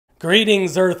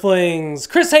Greetings, Earthlings!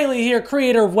 Chris Haley here,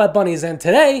 creator of Web Bunnies, and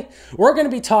today we're going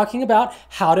to be talking about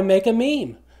how to make a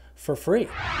meme for free.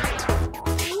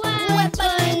 Web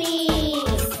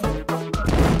Bunnies!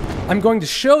 I'm going to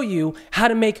show you how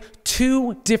to make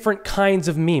two different kinds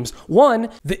of memes. One,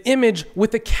 the image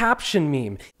with a caption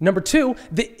meme. Number two,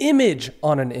 the image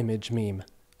on an image meme.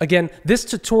 Again, this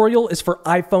tutorial is for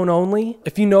iPhone only.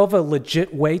 If you know of a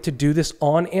legit way to do this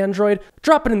on Android,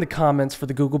 drop it in the comments for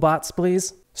the Google bots,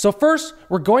 please. So first,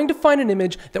 we're going to find an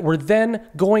image that we're then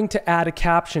going to add a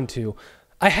caption to.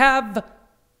 I have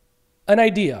an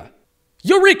idea.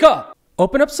 Eureka!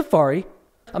 Open up Safari.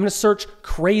 I'm gonna search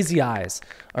crazy eyes.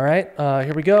 All right,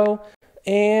 here we go.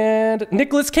 And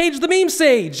Nicolas Cage, the meme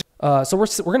sage. So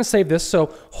we're gonna save this.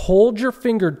 So hold your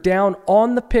finger down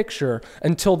on the picture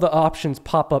until the options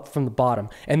pop up from the bottom.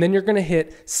 And then you're gonna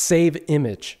hit save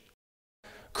image.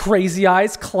 Crazy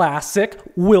eyes, classic.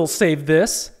 We'll save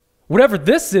this. Whatever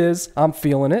this is, I'm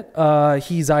feeling it.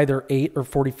 He's either 8 or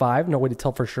 45. No way to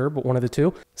tell for sure, but one of the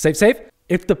two. Save, save.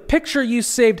 If the picture you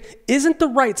saved isn't the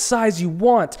right size you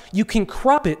want, you can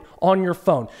crop it on your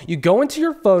phone. You go into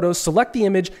your photos, select the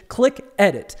image, click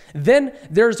edit. Then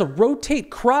there's a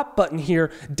rotate crop button here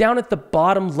down at the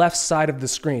bottom left side of the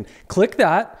screen. Click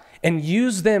that and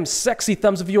use them sexy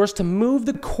thumbs of yours to move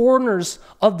the corners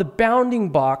of the bounding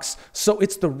box so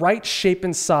it's the right shape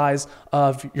and size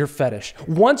of your fetish.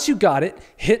 Once you got it,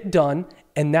 hit done,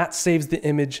 and that saves the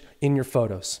image in your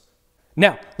photos.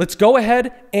 Now, let's go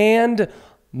ahead and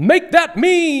make that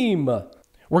meme.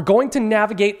 We're going to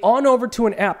navigate on over to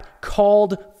an app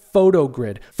called Photo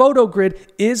Grid. Photo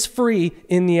Grid is free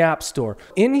in the App Store.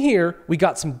 In here, we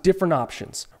got some different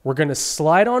options. We're going to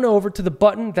slide on over to the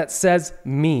button that says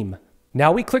meme.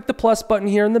 Now we click the plus button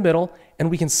here in the middle,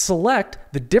 and we can select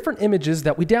the different images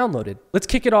that we downloaded. Let's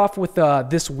kick it off with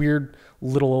this weird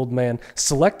little old man.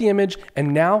 Select the image,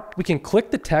 and now we can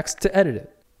click the text to edit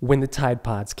it. When the Tide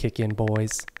Pods kick in,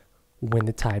 boys. When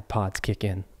the Tide Pods kick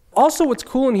in. Also, what's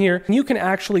cool in here, you can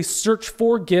actually search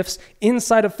for GIFs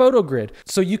inside of Photo Grid.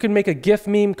 So you can make a GIF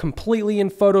meme completely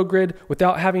in Photo Grid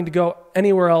without having to go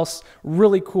anywhere else.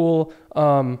 Really cool.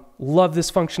 Love this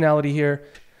functionality here.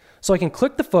 So I can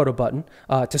click the photo button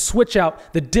to switch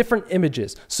out the different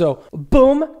images. So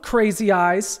boom, crazy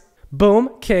eyes, boom,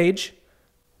 cage.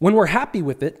 When we're happy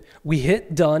with it, we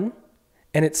hit done,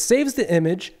 and it saves the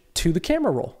image to the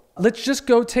camera roll. Let's just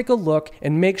go take a look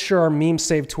and make sure our meme's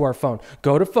saved to our phone.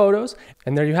 Go to photos,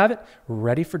 and there you have it,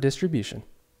 ready for distribution.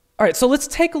 All right, so let's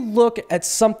take a look at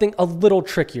something a little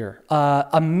trickier.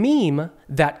 A meme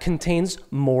that contains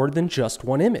more than just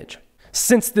one image.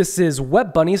 Since this is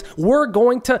Web Bunnies, we're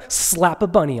going to slap a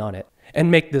bunny on it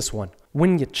and make this one.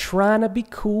 When you're trying to be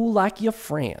cool like your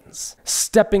friends.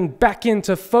 Stepping back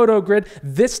into Photo Grid,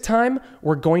 this time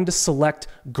we're going to select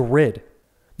grid.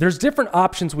 There's different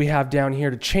options we have down here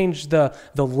to change the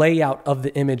layout of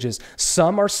the images.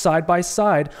 Some are side by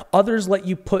side, others let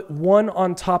you put one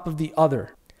on top of the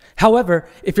other. However,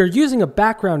 if you're using a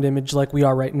background image like we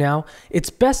are right now,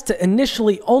 it's best to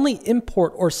initially only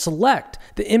import or select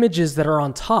the images that are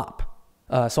on top.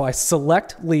 So I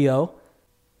select Leo,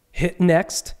 hit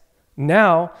next.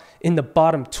 Now, in the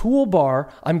bottom toolbar,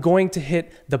 I'm going to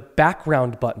hit the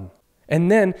background button,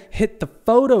 and then hit the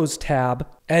Photos tab,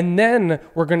 and then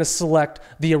we're going to select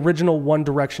the original One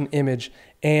Direction image,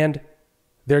 and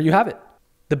there you have it.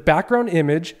 The background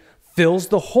image fills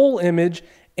the whole image,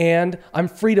 and I'm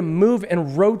free to move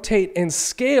and rotate and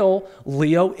scale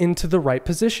Leo into the right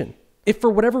position. If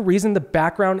for whatever reason the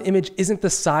background image isn't the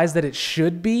size that it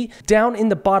should be, down in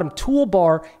the bottom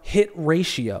toolbar, hit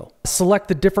ratio. Select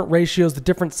the different ratios, the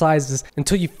different sizes,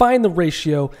 until you find the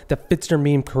ratio that fits your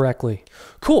meme correctly.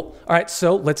 Cool. All right,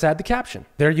 so let's add the caption.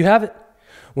 There you have it.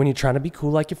 When you're trying to be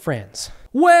cool like your friends.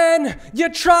 When you're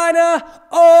trying to,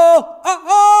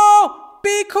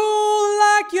 be cool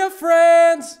like your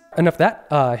friends. Enough of that.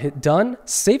 Hit done,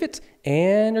 save it,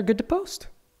 and you're good to post.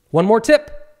 One more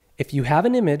tip. If you have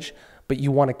an image, but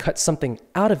you want to cut something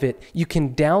out of it, you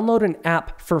can download an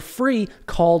app for free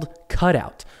called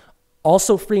Cutout.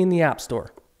 Also free in the App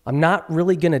Store. I'm not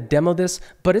really going to demo this,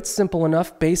 but it's simple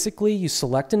enough. Basically, you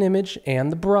select an image and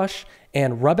the brush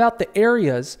and rub out the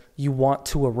areas you want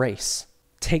to erase.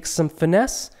 Takes some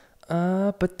finesse,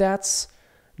 but that's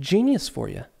genius for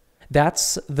you.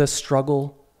 That's the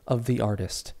struggle of the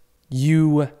artist.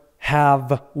 You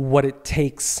have what it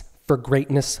takes for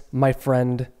greatness, my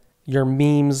friend. Your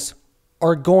memes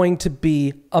are going to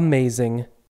be amazing.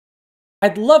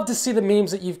 I'd love to see the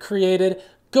memes that you've created.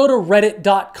 Go to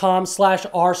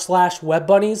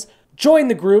reddit.com/r/webbunnies. Join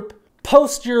the group.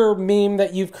 Post your meme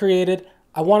that you've created.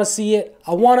 I want to see it.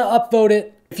 I want to upvote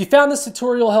it. If you found this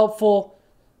tutorial helpful,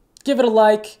 give it a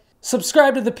like,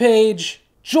 subscribe to the page,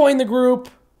 join the group,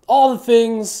 all the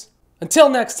things. Until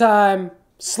next time,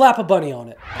 slap a bunny on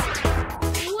it.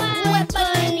 Web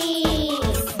bunnies.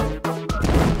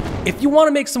 If you want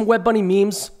to make some Web Bunny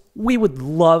memes, we would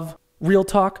love, real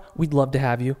talk, we'd love to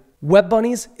have you. Web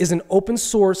Bunnies is an open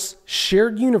source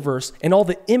shared universe, and all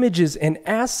the images and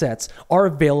assets are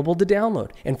available to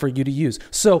download and for you to use.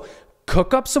 So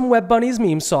cook up some Web Bunnies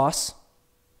meme sauce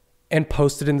and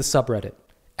post it in the subreddit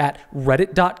at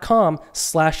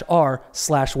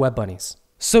reddit.com/r/webbunnies.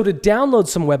 So to download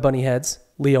some Web Bunny heads,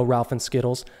 Leo, Ralph, and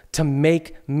Skittles, to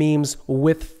make memes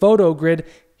with Photo Grid,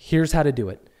 here's how to do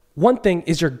it. One thing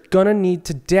is you're gonna need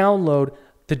to download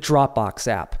the Dropbox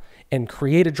app and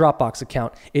create a Dropbox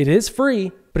account. It is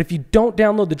free, but if you don't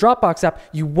download the Dropbox app,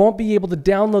 you won't be able to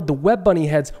download the Web Bunny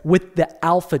heads with the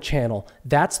alpha channel.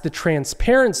 That's the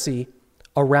transparency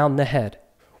around the head.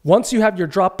 Once you have your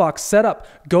Dropbox set up,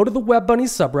 go to the Web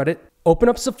Bunnies subreddit, open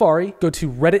up Safari, go to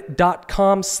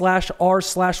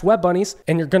reddit.com/r/webbunnies,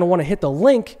 and you're gonna wanna hit the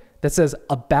link that says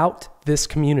about this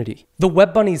community. The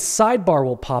Web Bunnies sidebar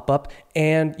will pop up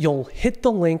and you'll hit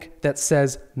the link that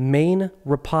says main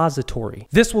repository.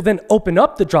 This will then open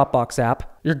up the Dropbox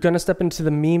app. You're gonna step into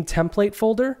the meme template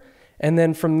folder, and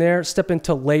then from there, step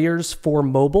into layers for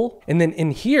mobile. And then in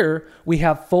here, we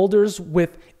have folders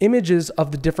with images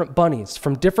of the different bunnies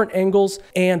from different angles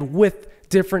and with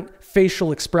different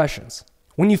facial expressions.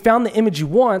 When you found the image you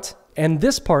want, and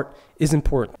this part is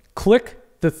important, click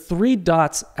the 3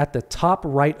 dots at the top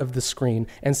right of the screen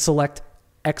and select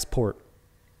Export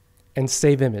and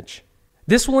Save Image.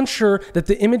 This will ensure that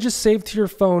the image is saved to your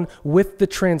phone with the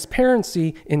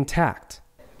transparency intact.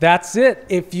 That's it.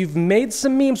 If you've made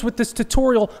some memes with this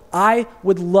tutorial, I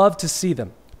would love to see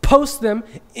them. Post them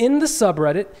in the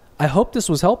subreddit. I hope this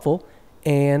was helpful,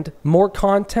 and more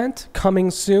content coming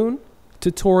soon.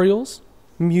 Tutorials,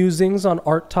 musings on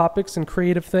art topics and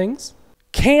creative things.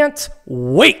 Can't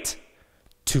wait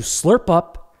to slurp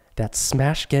up that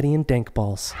Smash Getty and Dank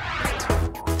balls.